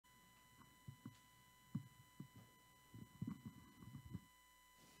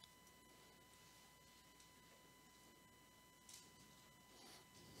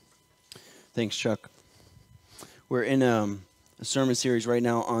Thanks, Chuck. We're in a sermon series right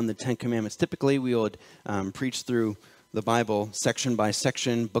now on the Ten Commandments. Typically, we would preach through the Bible section by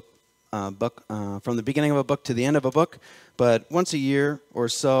section, book from the beginning of a book to the end of a book. But once a year or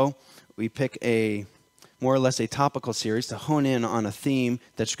so, we pick more or less a topical series to hone in on a theme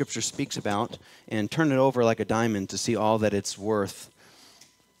that Scripture speaks about and turn it over like a diamond to see all that it's worth.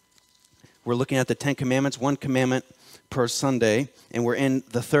 We're looking at the Ten Commandments, one commandment per Sunday, and we're in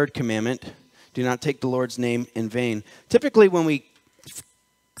the third commandment: do not take the Lord's name in vain. Typically, when we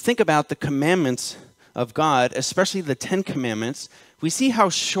think about the commandments of God, especially the Ten Commandments, we see how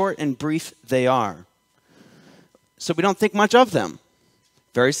short and brief they are. So we don't think much of them.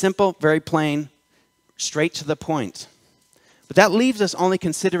 Very simple, very plain, straight to the point. But that leaves us only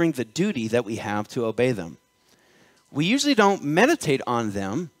considering the duty that we have to obey them. We usually don't meditate on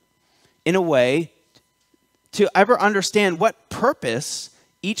them in a way to ever understand what purpose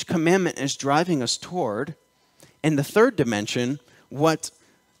each commandment is driving us toward. And the third dimension, what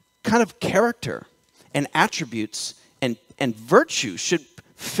kind of character and attributes and virtue should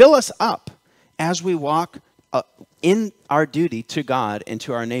fill us up as we walk in our duty to God and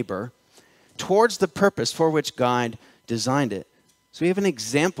to our neighbor towards the purpose for which God designed it. So we have an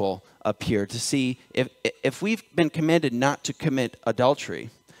example up here to see if we've been commanded not to commit adultery.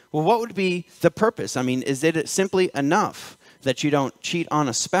 Well, what would be the purpose? I mean, is it simply enough that you don't cheat on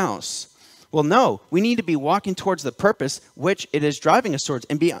a spouse? Well, no. We need to be walking towards the purpose which it is driving us towards,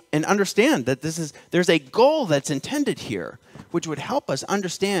 and understand that there's a goal that's intended here, which would help us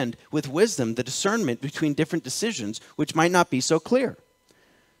understand with wisdom the discernment between different decisions, which might not be so clear.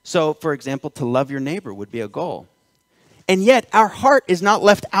 So, for example, to love your neighbor would be a goal. And yet, our heart is not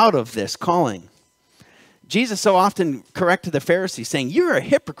left out of this calling. Jesus so often corrected the Pharisees, saying, "You are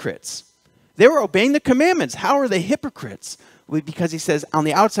hypocrites." They were obeying the commandments. How are they hypocrites? Because he says, on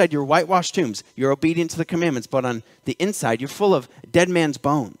the outside, you're whitewashed tombs. You're obedient to the commandments. But on the inside, you're full of dead man's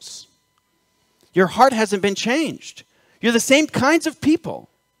bones. Your heart hasn't been changed. You're the same kinds of people.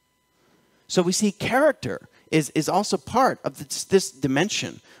 So we see character is also part of this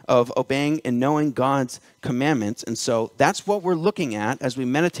dimension of obeying and knowing God's commandments. And so that's what we're looking at as we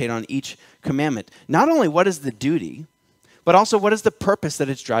meditate on each commandment. Not only what is the duty, but also what is the purpose that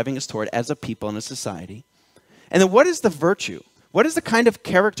it's driving us toward as a people and a society. And then what is the virtue? What is the kind of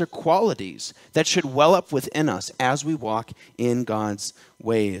character qualities that should well up within us as we walk in God's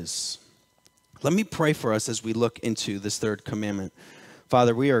ways? Let me pray for us as we look into this third commandment.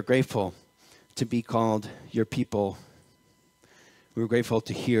 Father, we are grateful to be called your people. We're grateful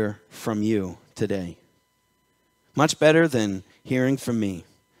to hear from you today. Much better than hearing from me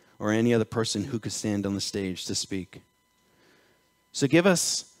or any other person who could stand on the stage to speak. So give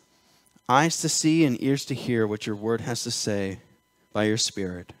us eyes to see and ears to hear what your word has to say by your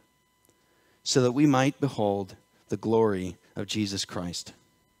Spirit, so that we might behold the glory of Jesus Christ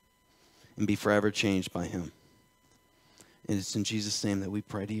and be forever changed by him. And it's in Jesus' name that we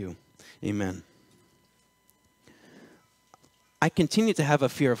pray to you. Amen. I continue to have a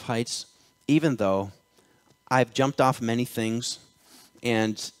fear of heights, even though I've jumped off many things,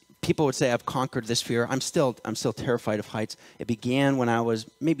 and people would say I've conquered this fear. I'm still terrified of heights. It began when I was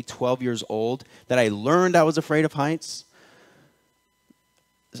maybe 12 years old that I learned I was afraid of heights.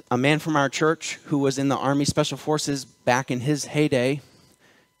 A man from our church who was in the Army Special Forces back in his heyday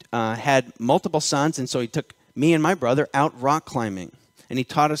had multiple sons, and so he took me and my brother out rock climbing. And he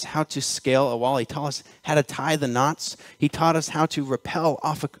taught us how to scale a wall. He taught us how to tie the knots. He taught us how to rappel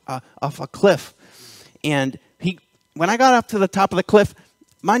off a cliff. And when I got up to the top of the cliff,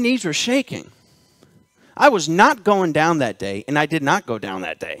 my knees were shaking. I was not going down that day, and I did not go down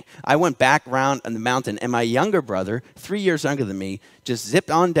that day. I went back around on the mountain, and my younger brother, 3 years younger than me, just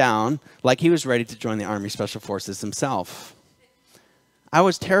zipped on down like he was ready to join the Army Special Forces himself. I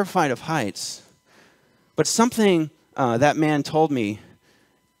was terrified of heights. But something that man told me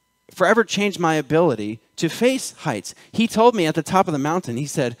forever changed my ability to face heights. He told me at the top of the mountain, he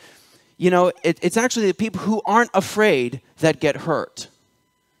said, it's actually the people who aren't afraid that get hurt.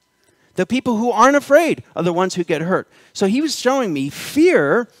 The people who aren't afraid are the ones who get hurt. So he was showing me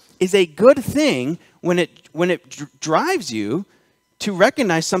fear is a good thing when it drives you to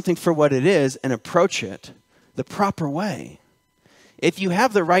recognize something for what it is and approach it the proper way. If you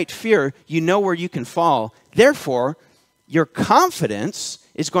have the right fear, you know where you can fall. Therefore, your confidence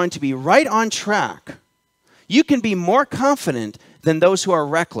is going to be right on track. You can be more confident than those who are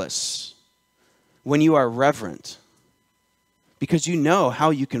reckless when you are reverent, because you know how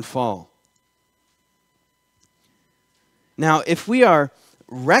you can fall. Now, if we are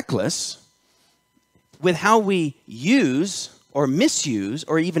reckless with how we use or misuse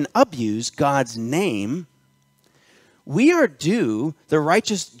or even abuse God's name, we are due the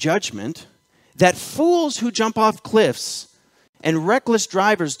righteous judgment that fools who jump off cliffs and reckless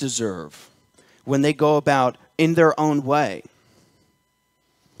drivers deserve when they go about in their own way.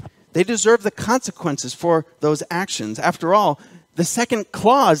 They deserve the consequences for those actions. After all, the second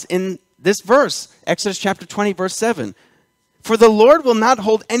clause in this verse, Exodus chapter 20, verse 7, "For the Lord will not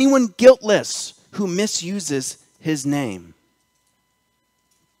hold anyone guiltless who misuses his name."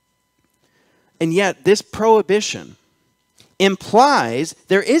 And yet, this prohibition implies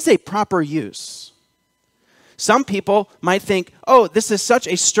there is a proper use. Some people might think, oh, this is such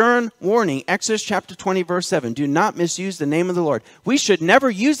a stern warning. Exodus chapter 20, verse 7, "Do not misuse the name of the Lord." We should never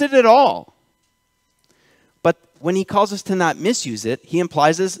use it at all. But when he calls us to not misuse it, he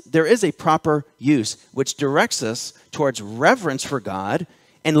implies there is a proper use, which directs us towards reverence for God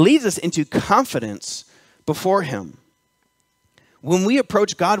and leads us into confidence before him. When we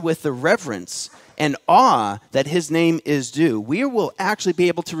approach God with the reverence and awe that his name is due, we will actually be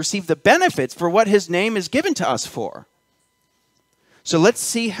able to receive the benefits for what his name is given to us for. So let's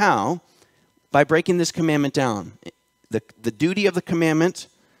see how, by breaking this commandment down, the duty of the commandment,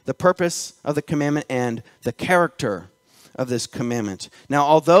 the purpose of the commandment, and the character of this commandment. Now,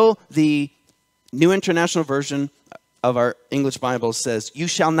 although the New International Version of our English Bible says, "You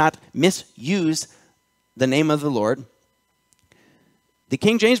shall not misuse the name of the Lord," the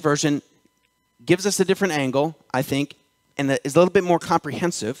King James Version gives us a different angle, I think, and is a little bit more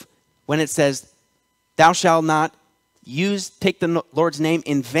comprehensive when it says, "Thou shalt not take the Lord's name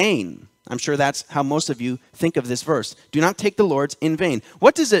in vain." I'm sure that's how most of you think of this verse. Do not take the Lord's in vain.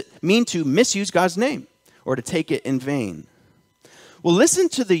 What does it mean to misuse God's name or to take it in vain? Well, listen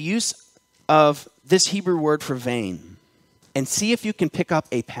to the use of this Hebrew word for vain and see if you can pick up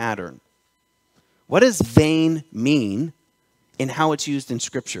a pattern. What does vain mean in how it's used in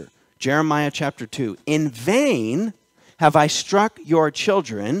Scripture? Jeremiah chapter 2. "In vain have I struck your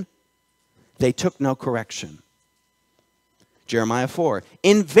children, they took no correction." Jeremiah 4.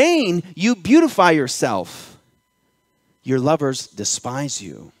 "In vain you beautify yourself, your lovers despise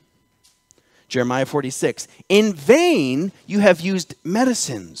you." Jeremiah 46. "In vain you have used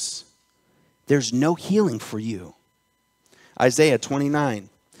medicines, there's no healing for you." Isaiah 29.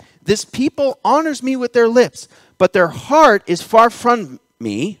 "This people honors me with their lips, but their heart is far from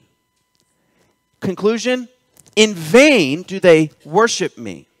me." Conclusion, in vain do they worship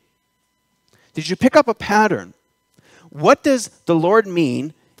me. Did you pick up a pattern? What does the Lord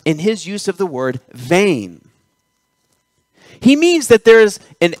mean in his use of the word vain? He means that there is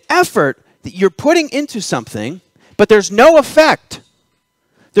an effort that you're putting into something, but there's no effect.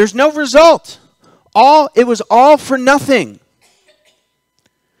 There's no result. It was all for nothing.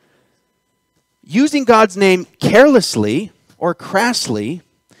 Using God's name carelessly or crassly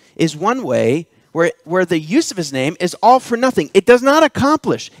is one way where the use of his name is all for nothing. It does not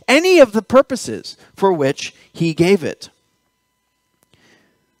accomplish any of the purposes for which he gave it.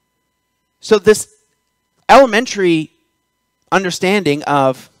 So this elementary understanding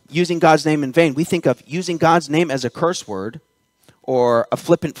of using God's name in vain, we think of using God's name as a curse word or a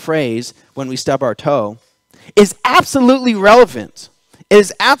flippant phrase when we stub our toe, is absolutely relevant. It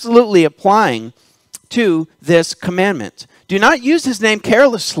is absolutely applying to this commandment. Do not use his name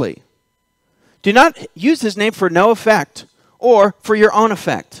carelessly. Do not use his name for no effect or for your own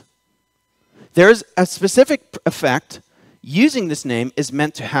effect. There's a specific effect using this name is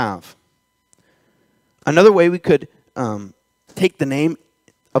meant to have. Another way we could take the name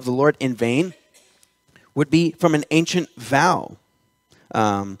of the Lord in vain would be from an ancient vow.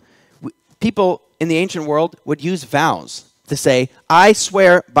 People in the ancient world would use vows to say, "I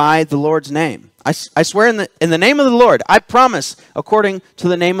swear by the Lord's name. I swear in the name of the Lord. I promise, according to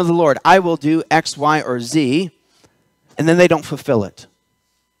the name of the Lord, I will do X, Y, or Z," and then they don't fulfill it.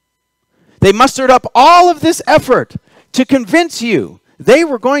 They mustered up all of this effort to convince you they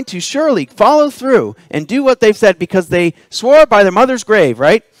were going to surely follow through and do what they've said because they swore by their mother's grave,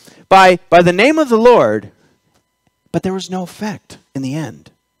 right? By the name of the Lord, but there was no effect in the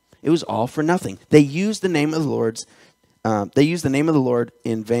end. It was all for nothing. They used the name of the Lord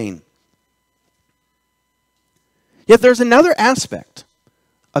in vain. Yet there's another aspect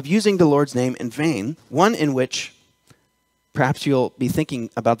of using the Lord's name in vain, one in which perhaps you'll be thinking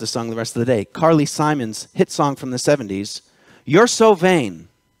about this song the rest of the day. Carly Simon's hit song from the 70s, "You're So Vain."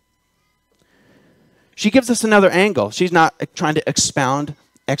 She gives us another angle. She's not trying to expound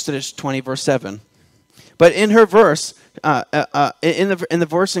Exodus 20, verse 7. But in her verse, in the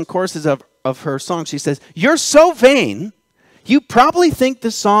verse and choruses of her song, she says, "You're so vain, you probably think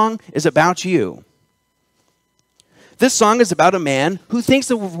this song is about you." This song is about a man who thinks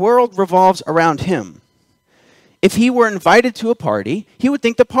the world revolves around him. If he were invited to a party, he would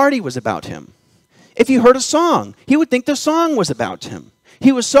think the party was about him. If he heard a song, he would think the song was about him.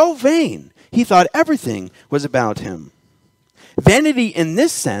 He was so vain, he thought everything was about him. Vanity in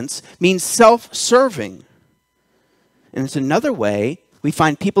this sense means self-serving. And it's another way we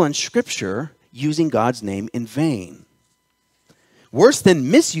find people in Scripture using God's name in vain. Worse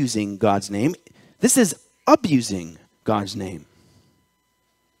than misusing God's name, this is abusing God's name.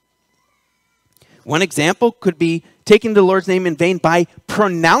 One example could be taking the Lord's name in vain by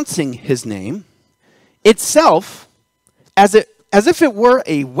pronouncing his name itself as if it were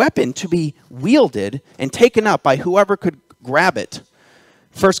a weapon to be wielded and taken up by whoever could grab it.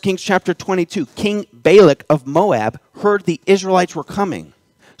 1 Kings chapter 22, King Balak of Moab heard the Israelites were coming.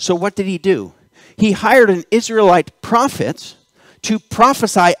 So what did he do? He hired an Israelite prophet to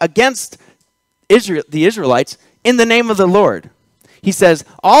prophesy against the Israelites in the name of the Lord. He says,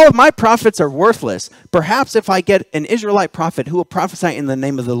 all of my prophets are worthless. Perhaps if I get an Israelite prophet who will prophesy in the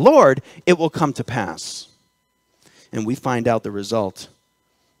name of the Lord, it will come to pass. And we find out the result.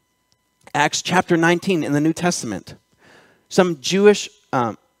 Acts chapter 19 in the New Testament. Some Jewish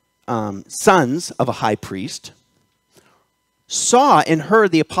sons of a high priest saw and heard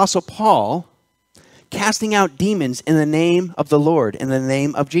the Apostle Paul casting out demons in the name of the Lord, in the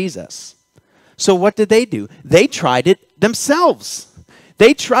name of Jesus. So what did they do? They tried it themselves.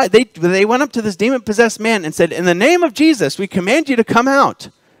 They went up to this demon-possessed man and said, in the name of Jesus, we command you to come out.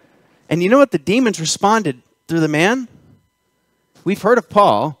 And you know what the demons responded through the man? We've heard of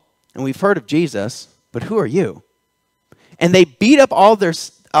Paul, and we've heard of Jesus, but who are you? And they beat up all of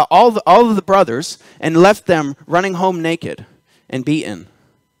the brothers and left them running home naked and beaten.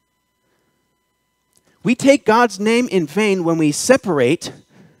 We take God's name in vain when we separate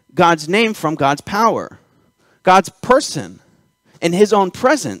God's name from God's power, God's person, and his own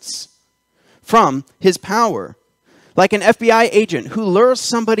presence from his power. Like an FBI agent who lures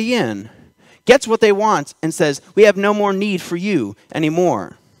somebody in, gets what they want, and says, we have no more need for you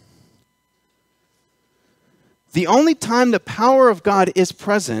anymore. The only time the power of God is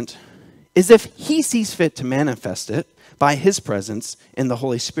present is if he sees fit to manifest it by his presence in the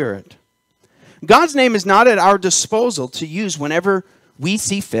Holy Spirit. God's name is not at our disposal to use whenever we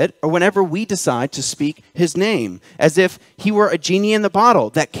see fit or whenever we decide to speak his name, as if he were a genie in the bottle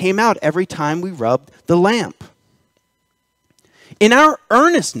that came out every time we rubbed the lamp. In our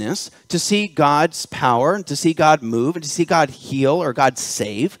earnestness to see God's power, to see God move, and to see God heal or God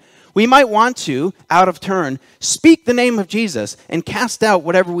save, we might want to, out of turn, speak the name of Jesus and cast out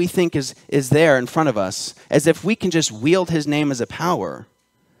whatever we think is there in front of us, as if we can just wield his name as a power.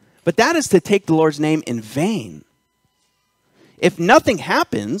 But that is to take the Lord's name in vain. If nothing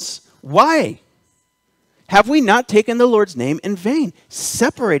happens, why? Have we not taken the Lord's name in vain,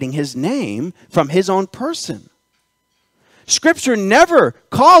 separating his name from his own person? Scripture never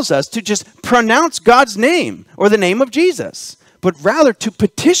calls us to just pronounce God's name or the name of Jesus, but rather to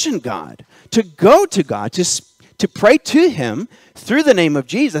petition God, to go to God, to pray to him through the name of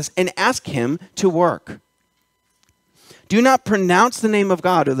Jesus and ask him to work. Do not pronounce the name of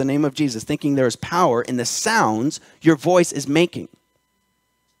God or the name of Jesus thinking there is power in the sounds your voice is making.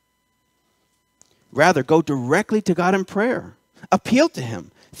 Rather, go directly to God in prayer. Appeal to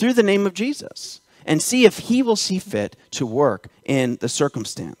him through the name of Jesus and see if he will see fit to work in the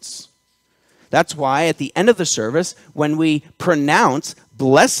circumstance. That's why at the end of the service, when we pronounce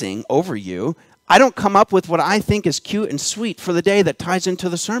blessing over you, I don't come up with what I think is cute and sweet for the day that ties into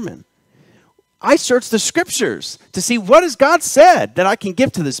the sermon. I search the scriptures to see what has God said that I can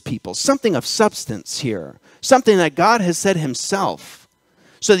give to this people, something of substance here, something that God has said himself,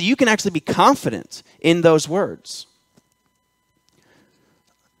 so that you can actually be confident in those words.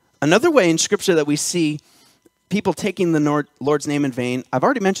 Another way in scripture that we see people taking the Lord's name in vain, I've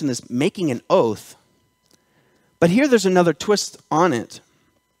already mentioned this, making an oath, but here there's another twist on it.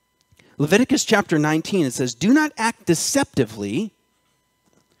 Leviticus chapter 19, it says, do not act deceptively.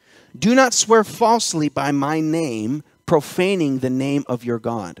 Do not swear falsely by my name, profaning the name of your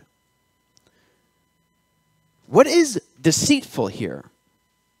God. What is deceitful here?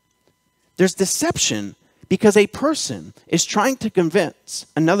 There's deception because a person is trying to convince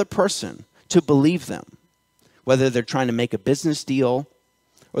another person to believe them, whether they're trying to make a business deal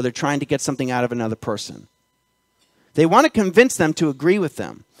or they're trying to get something out of another person. They want to convince them to agree with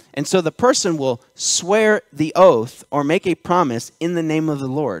them. And so the person will swear the oath or make a promise in the name of the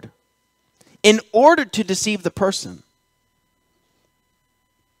Lord in order to deceive the person.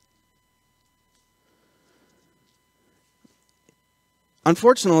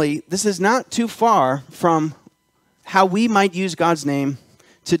 Unfortunately, this is not too far from how we might use God's name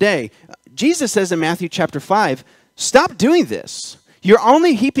today. Jesus says in Matthew chapter 5, stop doing this. You're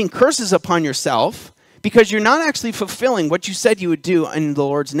only heaping curses upon yourself because you're not actually fulfilling what you said you would do in the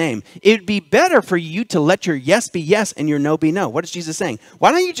Lord's name. It would be better for you to let your yes be yes and your no be no. What is Jesus saying?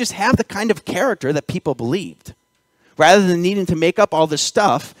 Why don't you just have the kind of character that people believed, rather than needing to make up all this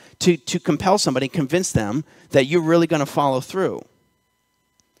stuff to compel somebody, convince them that you're really going to follow through.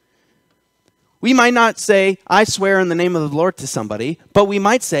 We might not say, I swear in the name of the Lord to somebody, but we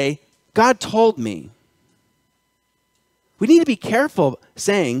might say, God told me. We need to be careful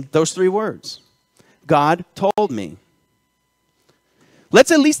saying those three words. God told me.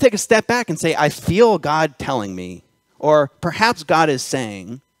 Let's at least take a step back and say, I feel God telling me, or perhaps God is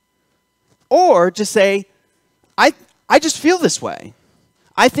saying, or just say, I just feel this way.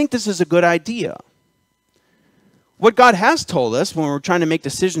 I think this is a good idea. What God has told us when we're trying to make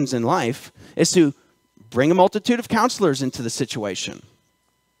decisions in life is to bring a multitude of counselors into the situation.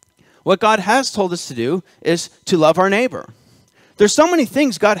 What God has told us to do is to love our neighbor. There's so many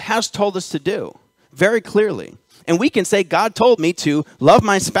things God has told us to do very clearly. And we can say, God told me to love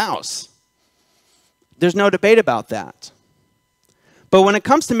my spouse. There's no debate about that. But when it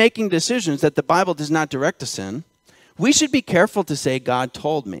comes to making decisions that the Bible does not direct us in, we should be careful to say, God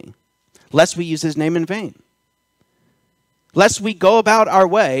told me, lest we use his name in vain. Lest we go about our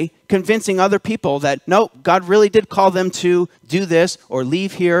way convincing other people that, no, God really did call them to do this or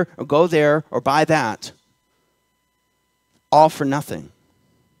leave here or go there or buy that. All for nothing.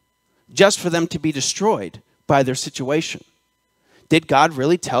 Just for them to be destroyed by their situation. Did God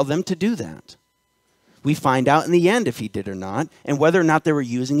really tell them to do that? We find out in the end if he did or not, and whether or not they were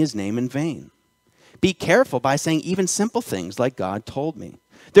using his name in vain. Be careful by saying even simple things like God told me.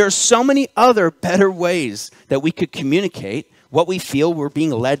 There are so many other better ways that we could communicate what we feel we're being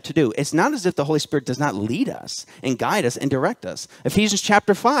led to do. It's not as if the Holy Spirit does not lead us and guide us and direct us. Ephesians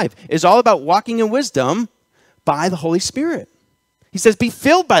chapter 5 is all about walking in wisdom by the Holy Spirit. He says, be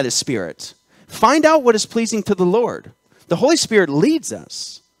filled by the Spirit. Find out what is pleasing to the Lord. The Holy Spirit leads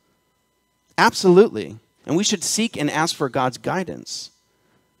us. Absolutely. And we should seek and ask for God's guidance.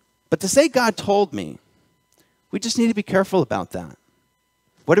 But to say God told me, we just need to be careful about that.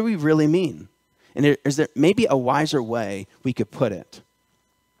 What do we really mean? And is there maybe a wiser way we could put it?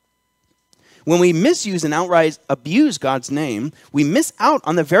 When we misuse and outright abuse God's name, we miss out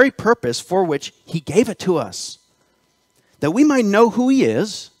on the very purpose for which he gave it to us. That we might know who he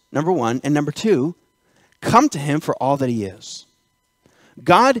is, number one, and number two, come to him for all that he is.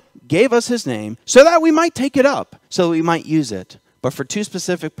 God gave us his name so that we might take it up, so that we might use it, but for two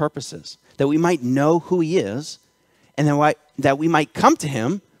specific purposes. That we might know who he is, and then that we might come to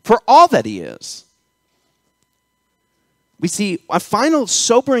him for all that he is. We see a final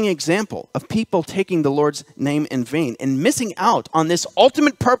sobering example of people taking the Lord's name in vain and missing out on this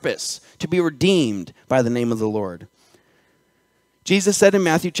ultimate purpose to be redeemed by the name of the Lord. Jesus said in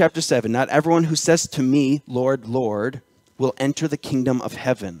Matthew chapter 7, not everyone who says to me, Lord, Lord, will enter the kingdom of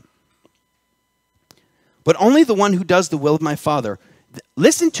heaven, but only the one who does the will of my Father.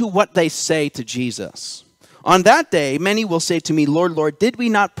 Listen to what they say to Jesus. On that day, many will say to me, Lord, Lord, did we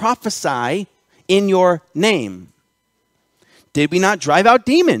not prophesy in your name? Did we not drive out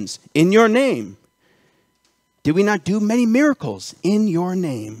demons in your name? Did we not do many miracles in your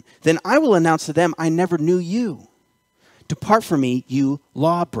name? Then I will announce to them, I never knew you. Depart from me, you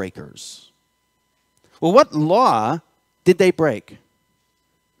lawbreakers. Well, what law did they break?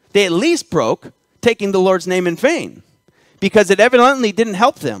 They at least broke taking the Lord's name in vain, because it evidently didn't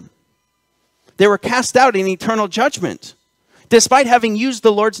help them. They were cast out in eternal judgment, despite having used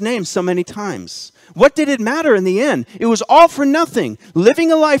the Lord's name so many times. What did it matter in the end? It was all for nothing,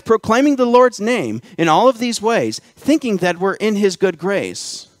 living a life proclaiming the Lord's name in all of these ways, thinking that we're in his good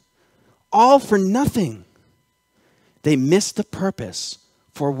grace. All for nothing. They missed the purpose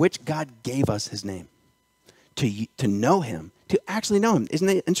for which God gave us his name, to know him, to actually know him. Isn't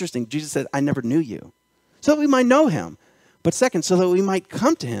it interesting? Jesus said, I never knew you, so that we might know him. But second, so that we might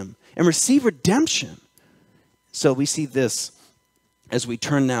come to him and receive redemption. So we see this as we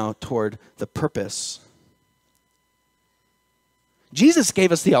turn now toward the purpose. Jesus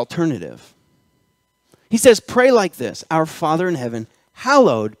gave us the alternative. He says, pray like this, our Father in heaven,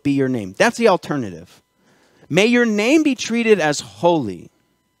 hallowed be your name. That's the alternative. May your name be treated as holy.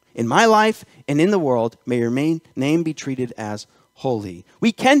 In my life and in the world, may your name be treated as holy.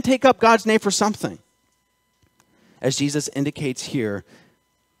 We can take up God's name for something. As Jesus indicates here,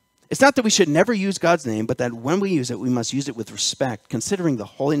 it's not that we should never use God's name, but that when we use it, we must use it with respect, considering the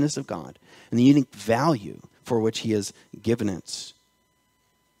holiness of God and the unique value for which he has given it.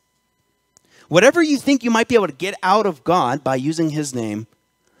 whatever you think you might be able to get out of God by using his name,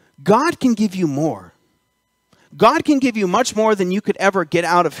 God can give you more. God can give you much more than you could ever get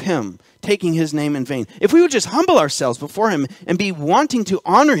out of him, taking his name in vain. If we would just humble ourselves before him and be wanting to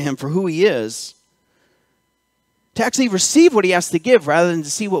honor him for who he is, to actually receive what he has to give rather than to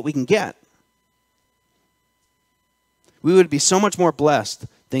see what we can get, we would be so much more blessed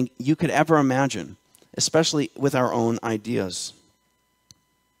than you could ever imagine, especially with our own ideas.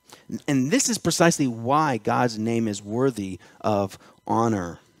 And this is precisely why God's name is worthy of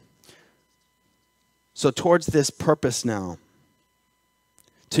honor. So towards this purpose now,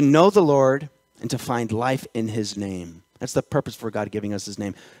 to know the Lord and to find life in his name. That's the purpose for God giving us his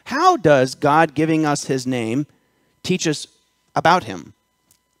name. How does God giving us his name teach us about him?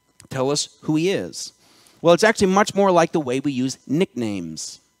 Tell us who he is. Well, it's actually much more like the way we use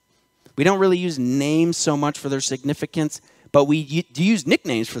nicknames. We don't really use names so much for their significance, but we do use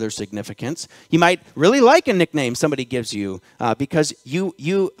nicknames for their significance. You might really like a nickname somebody gives you because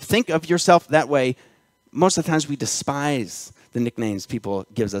you think of yourself that way. Most of the times we despise the nicknames people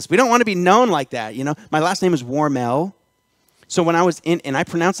gives us. We don't want to be known like that. You know, my last name is Warmel. So when I was and I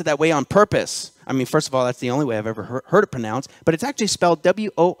pronounced it that way on purpose. I mean, first of all, that's the only way I've ever heard it pronounced, but it's actually spelled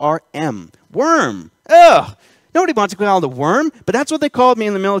W-O-R-M. Worm. Ugh. Nobody wants to be called a worm, but that's what they called me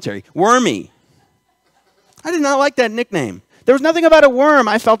in the military. Wormy. I did not like that nickname. There was nothing about a worm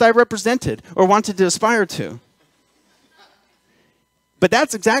I felt I represented or wanted to aspire to. But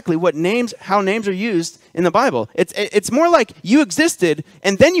that's exactly how names are used in the Bible. It's more like you existed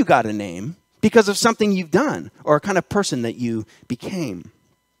and then you got a name because of something you've done or a kind of person that you became.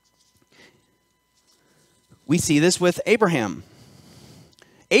 We see this with Abraham.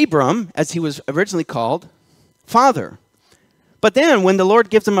 Abram, as he was originally called, father. But then when the Lord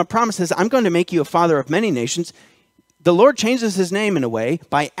gives him a promise, says, I'm going to make you a father of many nations, the Lord changes his name in a way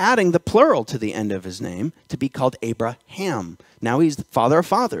by adding the plural to the end of his name to be called Abraham. Now he's the father of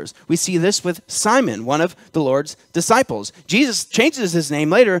fathers. We see this with Simon, one of the Lord's disciples. Jesus changes his name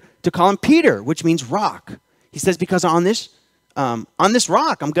later to call him Peter, which means rock. He says, because on this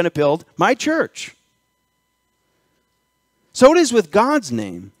rock I'm going to build my church. So it is with God's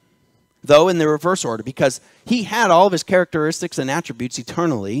name, though in the reverse order, because he had all of his characteristics and attributes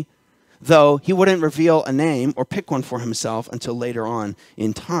eternally, though he wouldn't reveal a name or pick one for himself until later on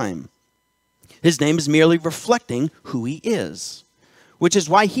in time. His name is merely reflecting who he is, which is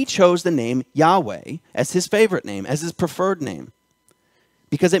why he chose the name Yahweh as his favorite name, as his preferred name,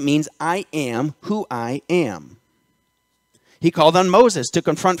 because it means I am who I am. He called on Moses to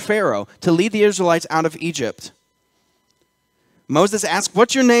confront Pharaoh, to lead the Israelites out of Egypt. Moses asked,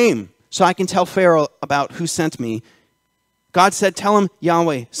 what's your name? So I can tell Pharaoh about who sent me. God said, tell him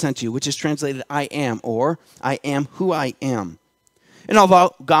Yahweh sent you, which is translated I am, or I am who I am. And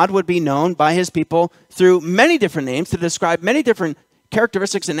although God would be known by his people through many different names to describe many different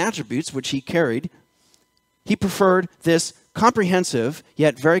characteristics and attributes which he carried, he preferred this comprehensive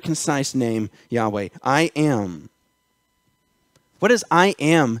yet very concise name, Yahweh. I am. What does I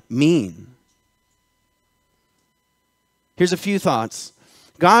am mean? Here's a few thoughts.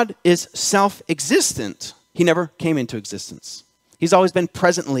 God is self-existent. He never came into existence. He's always been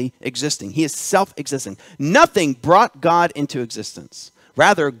presently existing. He is self-existing. Nothing brought God into existence.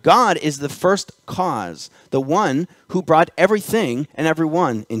 Rather, God is the first cause, the one who brought everything and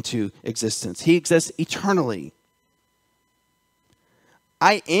everyone into existence. He exists eternally.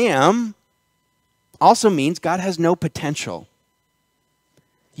 I am also means God has no potential.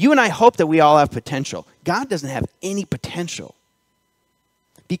 You and I hope that we all have potential. God doesn't have any potential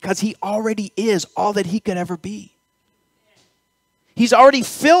because he already is all that he could ever be. He's already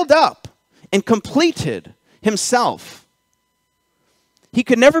filled up and completed himself. He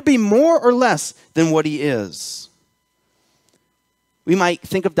could never be more or less than what he is. We might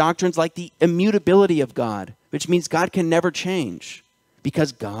think of doctrines like the immutability of God, which means God can never change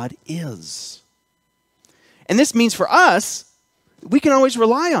because God is. And this means for us, we can always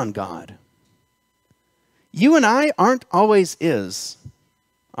rely on God. You and I aren't always is,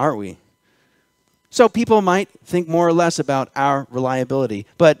 are we? So people might think more or less about our reliability,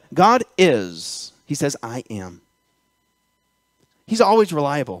 but God is. He says, I am. He's always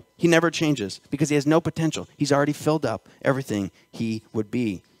reliable. He never changes because he has no potential. He's already filled up everything he would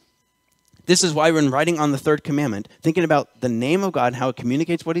be. This is why when writing on the third commandment, thinking about the name of God and how it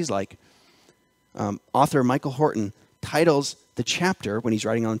communicates what he's like, author Michael Horton titles the chapter, when he's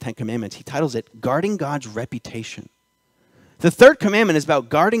writing on the Ten Commandments, he titles it, Guarding God's Reputation. The third commandment is about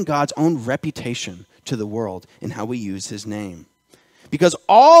guarding God's own reputation to the world in how we use his name. Because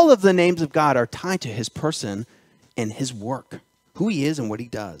all of the names of God are tied to his person and his work, who he is and what he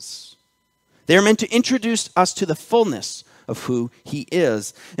does. They are meant to introduce us to the fullness of who he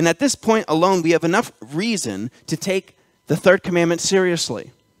is. And at this point alone, we have enough reason to take the third commandment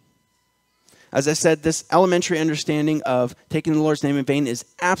seriously. As I said, this elementary understanding of taking the Lord's name in vain is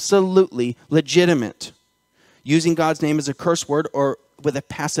absolutely legitimate. Using God's name as a curse word or with a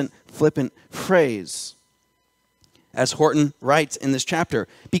passant, flippant phrase. As Horton writes in this chapter,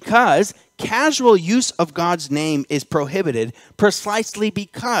 because casual use of God's name is prohibited precisely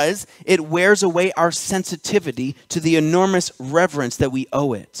because it wears away our sensitivity to the enormous reverence that we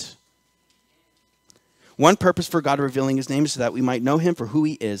owe it. One purpose for God revealing his name is so that we might know him for who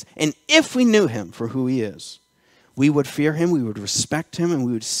he is. And if we knew him for who he is, we would fear him, we would respect him, and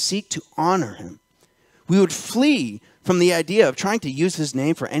we would seek to honor him. We would flee from the idea of trying to use his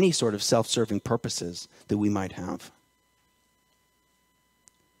name for any sort of self-serving purposes that we might have.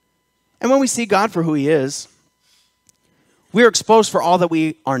 And when we see God for who he is, we are exposed for all that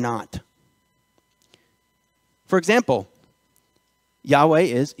we are not. For example, Yahweh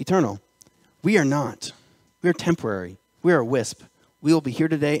is eternal. We are not. We are temporary. We are a wisp. We will be here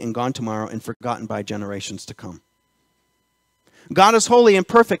today and gone tomorrow and forgotten by generations to come. God is holy and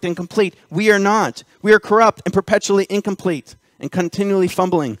perfect and complete. We are not. We are corrupt and perpetually incomplete and continually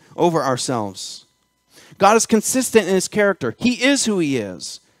fumbling over ourselves. God is consistent in his character. He is who he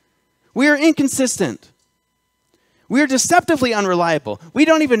is. We are inconsistent. We are deceptively unreliable. We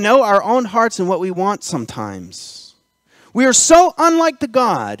don't even know our own hearts and what we want sometimes. We are so unlike the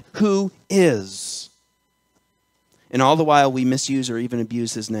God who is. And all the while we misuse or even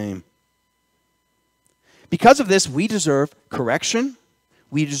abuse his name. Because of this, we deserve correction,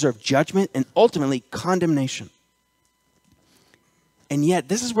 we deserve judgment, and ultimately condemnation. And yet,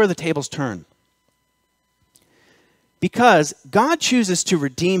 this is where the tables turn. Because God chooses to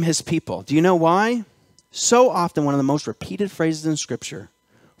redeem his people. Do you know why? So often, one of the most repeated phrases in Scripture,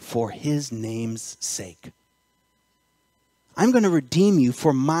 for his name's sake. I'm going to redeem you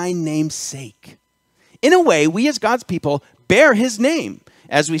for my name's sake. In a way, we as God's people bear his name,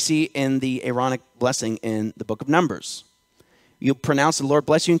 as we see in the Aaronic blessing in the book of Numbers. You pronounce the Lord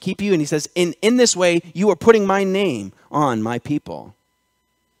bless you and keep you, and he says, in this way, you are putting my name on my people.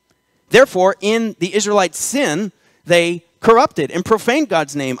 Therefore, in the Israelites' sin, they corrupted and profaned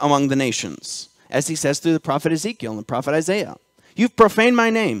God's name among the nations, as he says through the prophet Ezekiel and the prophet Isaiah. You've profaned my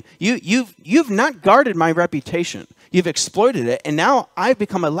name. You've not guarded my reputation. You've exploited it, and now I've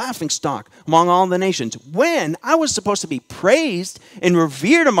become a laughingstock among all the nations, when I was supposed to be praised and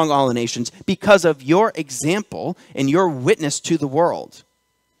revered among all the nations because of your example and your witness to the world.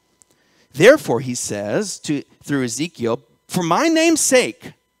 Therefore, he says through Ezekiel, for my name's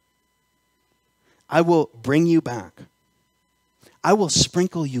sake, I will bring you back. I will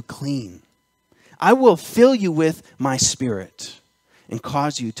sprinkle you clean. I will fill you with my spirit and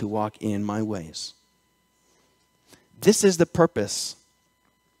cause you to walk in my ways. This is the purpose,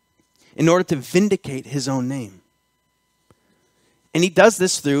 in order to vindicate his own name. And he does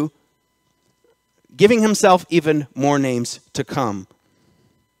this through giving himself even more names to come.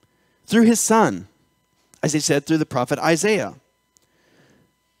 Through his son, as he said through the prophet Isaiah.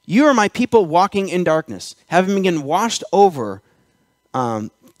 You are my people walking in darkness, having been washed over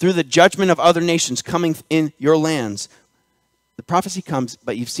through the judgment of other nations coming in your lands. The prophecy comes,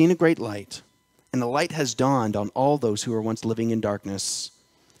 but you've seen a great light. And the light has dawned on all those who were once living in darkness.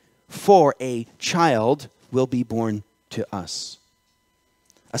 For a child will be born to us.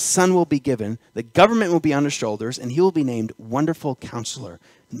 A son will be given. The government will be on his shoulders. And he will be named Wonderful Counselor,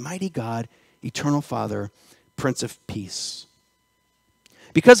 Mighty God, Eternal Father, Prince of Peace.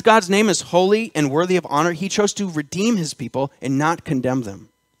 Because God's name is holy and worthy of honor, he chose to redeem his people and not condemn them.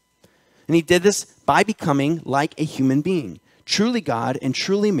 And he did this by becoming like a human being. Truly God and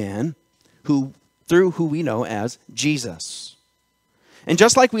truly man, through who we know as Jesus. And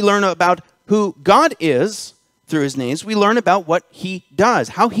just like we learn about who God is through his names, we learn about what he does,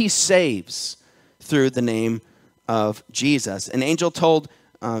 how he saves through the name of Jesus. An angel told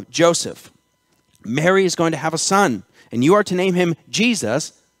Joseph, Mary is going to have a son, and you are to name him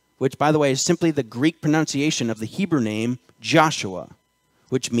Jesus, which, by the way, is simply the Greek pronunciation of the Hebrew name Joshua,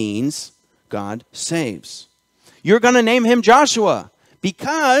 which means God saves. You're going to name him Joshua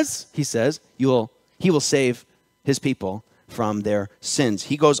because, he says, he will save his people from their sins.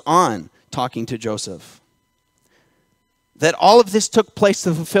 He goes on talking to Joseph. That all of this took place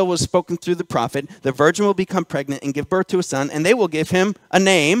to fulfill what was spoken through the prophet. The virgin will become pregnant and give birth to a son, and they will give him a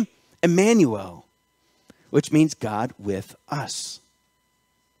name, Emmanuel, which means God with us.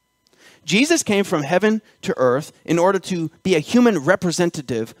 Jesus came from heaven to earth in order to be a human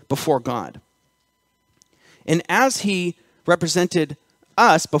representative before God. And as he represented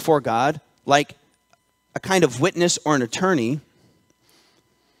us before God, like a kind of witness or an attorney,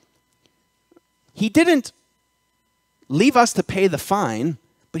 he didn't leave us to pay the fine,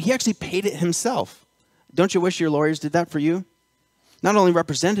 but he actually paid it himself. Don't you wish your lawyers did that for you? Not only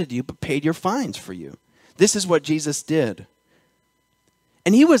represented you, but paid your fines for you. This is what Jesus did.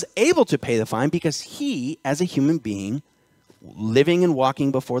 And he was able to pay the fine because he, as a human being, living and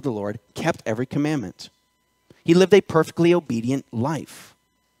walking before the Lord, kept every commandment. He lived a perfectly obedient life.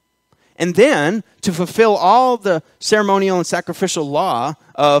 And then, to fulfill all the ceremonial and sacrificial law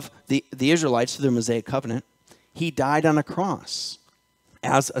of the Israelites through the Mosaic covenant, he died on a cross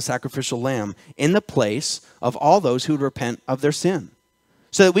as a sacrificial lamb in the place of all those who would repent of their sin,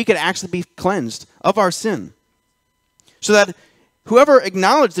 so that we could actually be cleansed of our sin. So that whoever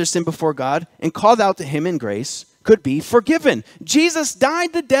acknowledged their sin before God and called out to him in grace could be forgiven. Jesus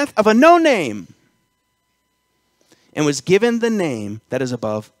died the death of a no-name and was given the name that is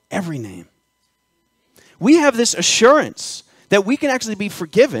above every name. We have this assurance that we can actually be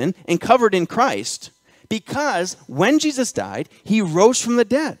forgiven and covered in Christ because when Jesus died, he rose from the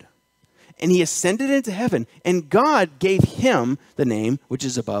dead and he ascended into heaven, and God gave him the name which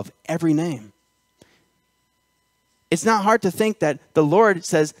is above every name. It's not hard to think that the Lord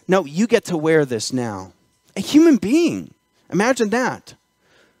says, no, you get to wear this now. A human being. Imagine that.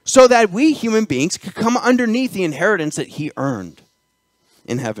 So that we human beings could come underneath the inheritance that he earned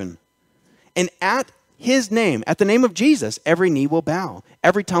in heaven. And at his name, at the name of Jesus, every knee will bow.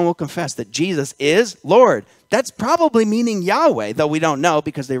 Every tongue will confess that Jesus is Lord. That's probably meaning Yahweh, though we don't know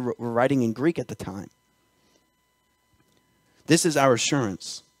because they were writing in Greek at the time. This is our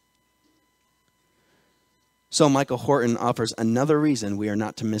assurance. So Michael Horton offers another reason we are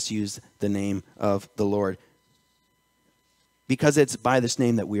not to misuse the name of the Lord. Because it's by this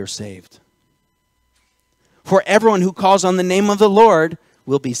name that we are saved. For everyone who calls on the name of the Lord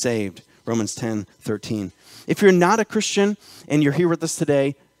will be saved. Romans 10:13. If you're not a Christian and you're here with us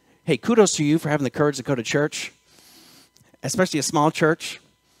today, hey, kudos to you for having the courage to go to church, especially a small church.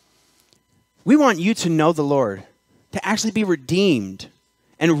 We want you to know the Lord, to actually be redeemed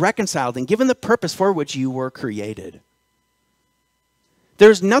and reconciled and given the purpose for which you were created.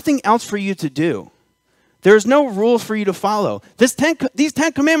 There's nothing else for you to do. There's no rule for you to follow. These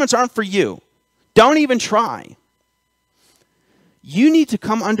 10 commandments aren't for you. Don't even try. You need to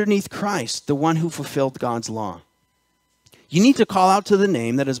come underneath Christ, the one who fulfilled God's law. You need to call out to the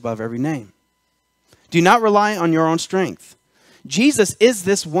name that is above every name. Do not rely on your own strength. Jesus is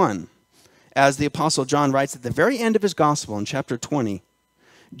this one, as the Apostle John writes at the very end of his gospel in chapter 20.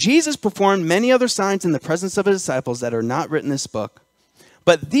 Jesus performed many other signs in the presence of his disciples that are not written in this book.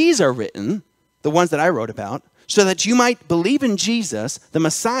 But these are written, the ones that I wrote about, so that you might believe in Jesus, the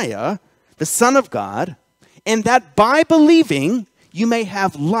Messiah, the Son of God, and that by believing you may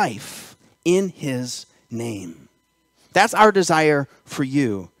have life in his name. That's our desire for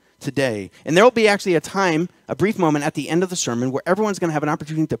you today. And there will be actually a time, a brief moment at the end of the sermon where everyone's going to have an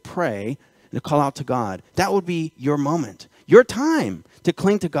opportunity to pray and to call out to God. That would be your moment, your time to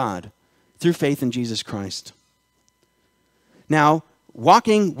cling to God through faith in Jesus Christ. Now,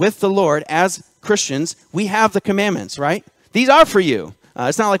 walking with the Lord as Christians, we have the commandments, right? These are for you.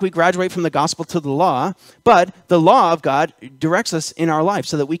 It's not like we graduate from the gospel to the law, but the law of God directs us in our life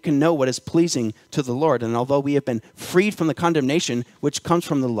so that we can know what is pleasing to the Lord. And although we have been freed from the condemnation which comes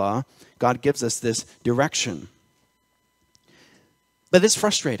from the law, God gives us this direction. But it's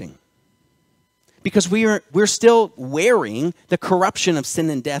frustrating because we're still wearing the corruption of sin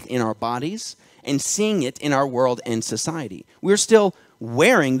and death in our bodies and seeing it in our world and society. We're still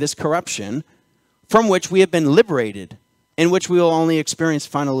wearing this corruption from which we have been liberated, in which we will only experience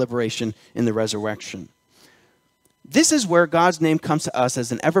final liberation in the resurrection. This is where God's name comes to us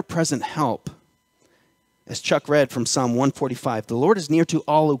as an ever-present help. As Chuck read from Psalm 145, the Lord is near to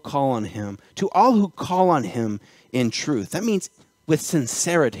all who call on him, to all who call on him in truth. That means with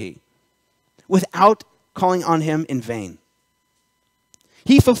sincerity, without calling on him in vain.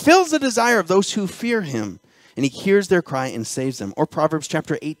 He fulfills the desire of those who fear him, and he hears their cry and saves them. Or Proverbs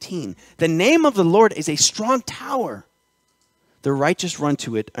chapter 18, the name of the Lord is a strong tower. The righteous run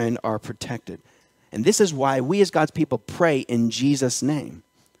to it and are protected. And this is why we as God's people pray in Jesus' name.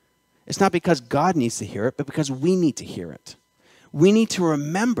 It's not because God needs to hear it, but because we need to hear it. We need to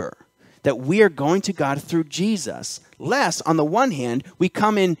remember that we are going to God through Jesus, lest, on the one hand, we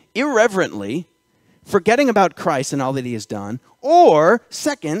come in irreverently, forgetting about Christ and all that he has done, or,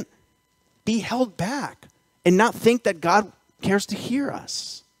 second, be held back and not think that God cares to hear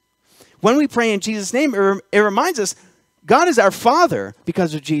us. When we pray in Jesus' name, it reminds us God is our Father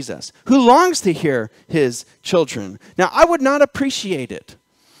because of Jesus, who longs to hear his children. Now, I would not appreciate it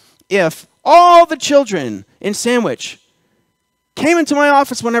if All the children in Sandwich came into my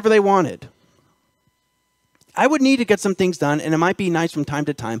office whenever they wanted. I would need to get some things done, and it might be nice from time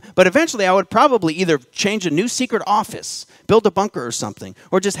to time, but eventually I would probably either change a new secret office, build a bunker or something,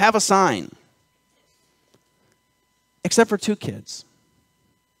 or just have a sign. Except for 2 kids.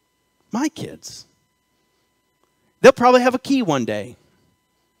 My kids. They'll probably have a key one day.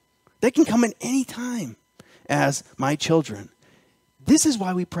 They can come in any time as my children. This is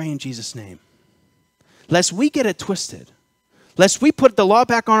why we pray in Jesus' name. Lest we get it twisted. Lest we put the law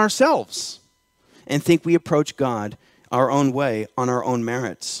back on ourselves and think we approach God our own way on our own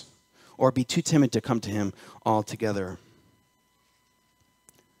merits, or be too timid to come to him altogether.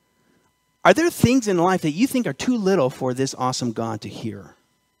 Are there things in life that you think are too little for this awesome God to hear?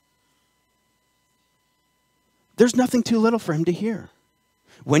 There's nothing too little for him to hear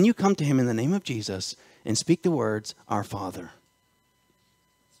when you come to him in the name of Jesus and speak the words, Our Father.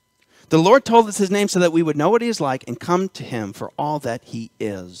 The Lord told us his name so that we would know what he is like and come to him for all that he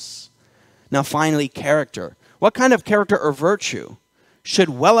is. Now finally, character. What kind of character or virtue should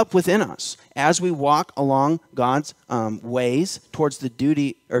well up within us as we walk along God's ways towards the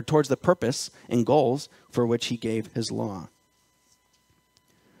duty or towards the purpose and goals for which he gave his law?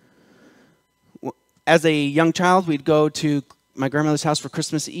 As a young child, we'd go to my grandmother's house for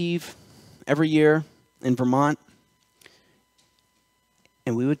Christmas Eve every year in Vermont,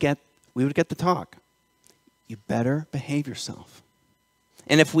 and we would get the talk. You better behave yourself.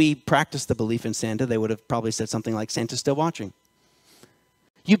 And if we practiced the belief in Santa, they would have probably said something like, Santa's still watching.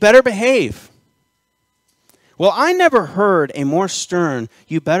 You better behave. Well, I never heard a more stern,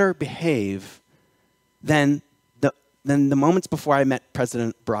 you better behave, than the moments before I met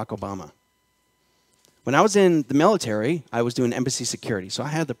President Barack Obama. When I was in the military, I was doing embassy security. So I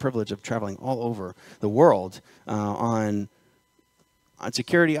had the privilege of traveling all over the world on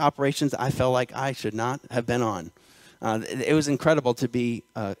security operations I felt like I should not have been on. It was incredible to be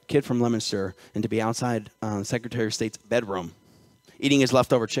a kid from Leominster and to be outside Secretary of State's bedroom eating his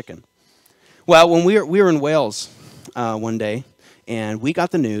leftover chicken. Well, when we were in Wales one day, and we got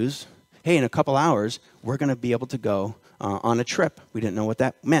the news, hey, in a couple hours, we're going to be able to go on a trip. We didn't know what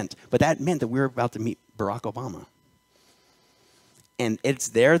that meant, but that meant that we were about to meet Barack Obama. And it's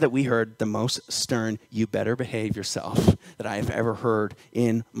there that we heard the most stern, you better behave yourself, that I have ever heard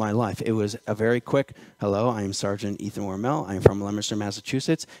in my life. It was a very quick, hello, I am Sergeant Ethan Wormel. I'm from Leominster,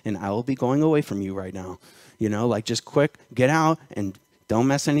 Massachusetts, and I will be going away from you right now. You know, like just quick, get out and don't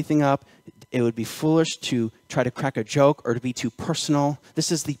mess anything up. It would be foolish to try to crack a joke or to be too personal.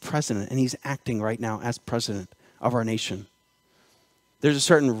 This is the president, and he's acting right now as president of our nation. There's a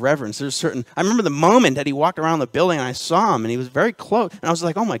certain reverence. I remember the moment that he walked around the building and I saw him and he was very close. And I was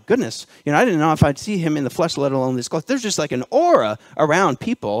like, oh my goodness. You know, I didn't know if I'd see him in the flesh, let alone this close. There's just like an aura around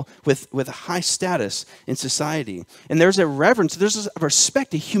people with a high status in society. And there's a reverence, there's a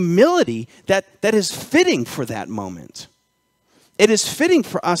respect, a humility that is fitting for that moment. It is fitting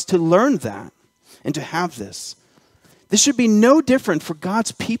for us to learn that and to have this. This should be no different for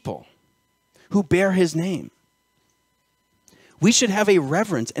God's people who bear his name. We should have a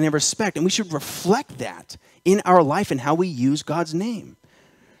reverence and a respect, and we should reflect that in our life and how we use God's name.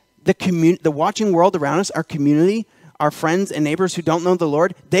 The watching world around us, our community, our friends and neighbors who don't know the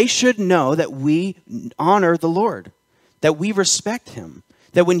Lord, they should know that we honor the Lord, that we respect him,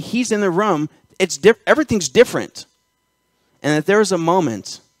 that when he's in the room, everything's different, and that there's a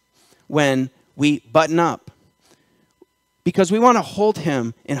moment when we button up because we want to hold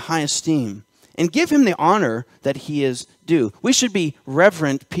him in high esteem and give him the honor that he is due. We should be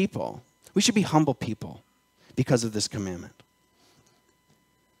reverent people. We should be humble people because of this commandment.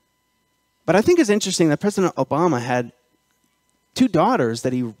 But I think it's interesting that President Obama had 2 daughters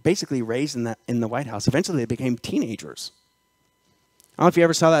that he basically raised in the White House. Eventually, they became teenagers. I don't know if you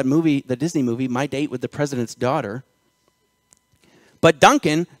ever saw that movie, the Disney movie, My Date with the President's Daughter. But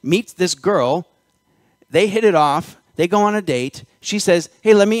Duncan meets this girl. They hit it off. They go on a date. She says,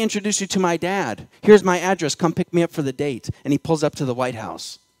 hey, let me introduce you to my dad. Here's my address. Come pick me up for the date. And he pulls up to the White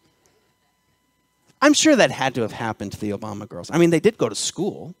House. I'm sure that had to have happened to the Obama girls. I mean, they did go to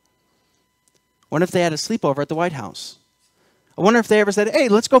school. I wonder if they had a sleepover at the White House. I wonder if they ever said, hey,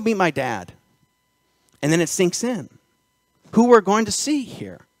 let's go meet my dad. And then it sinks in. Who we're going to see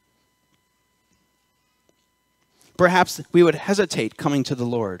here. Perhaps we would hesitate coming to the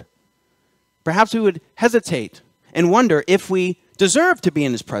Lord. Perhaps we would hesitate and wonder if we deserve to be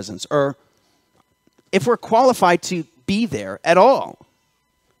in his presence or if we're qualified to be there at all.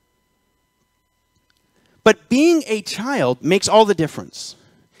 But being a child makes all the difference.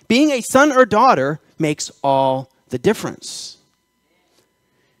 Being a son or daughter makes all the difference.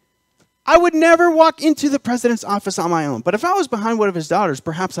 I would never walk into the president's office on my own. But if I was behind one of his daughters,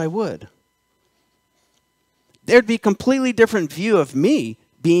 perhaps I would. There'd be a completely different view of me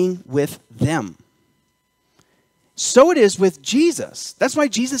being with them. So it is with Jesus. That's why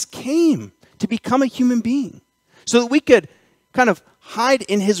Jesus came, to become a human being, so that we could kind of hide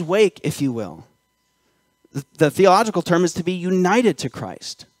in his wake, if you will. The theological term is to be united to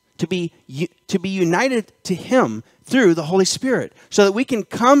Christ, to be united to him through the Holy Spirit, so that we can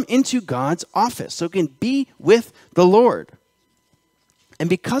come into God's office, so we can be with the Lord. And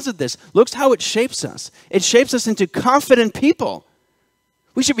because of this, look how it shapes us. It shapes us into confident people.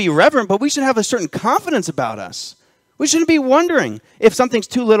 We should be reverent, but we should have a certain confidence about us. We shouldn't be wondering if something's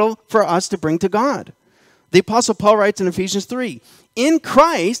too little for us to bring to God. The Apostle Paul writes in Ephesians 3, in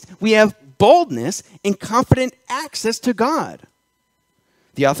Christ we have boldness and confident access to God.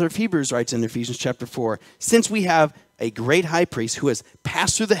 The author of Hebrews writes in Ephesians chapter 4, since we have a great high priest who has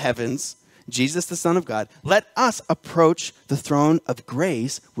passed through the heavens, Jesus the Son of God, let us approach the throne of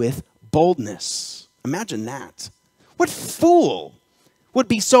grace with boldness. Imagine that. What fool would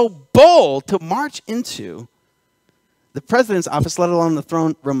be so bold to march into the president's office, let alone the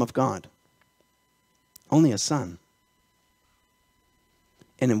throne room of God? Only a son.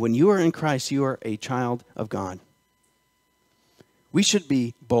 And when you are in Christ, you are a child of God. We should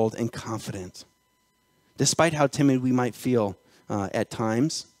be bold and confident, despite how timid we might feel at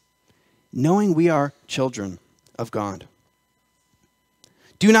times, knowing we are children of God.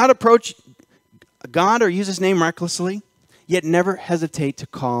 Do not approach God or use his name recklessly, yet never hesitate to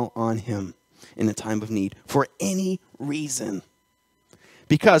call on him in a time of need for any reason.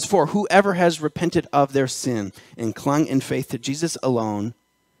 Because for whoever has repented of their sin and clung in faith to Jesus alone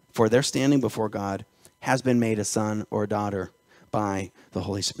for their standing before God has been made a son or a daughter by the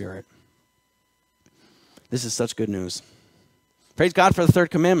Holy Spirit. This is such good news. Praise God for the third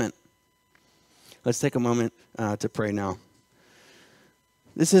commandment. Let's take a moment to pray now.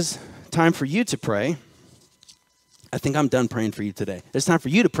 This is time for you to pray. I think I'm done praying for you today. It's time for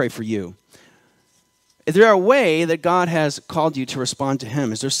you to pray for you. Is there a way that God has called you to respond to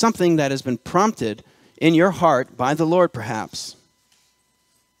him? Is there something that has been prompted in your heart by the Lord, perhaps?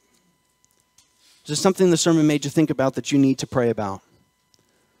 Is there something the sermon made you think about that you need to pray about?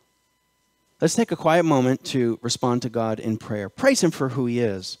 Let's take a quiet moment to respond to God in prayer. Praise him for who he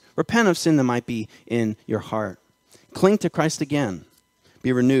is. Repent of sin that might be in your heart. Cling to Christ again.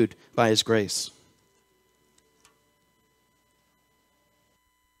 Be renewed by his grace.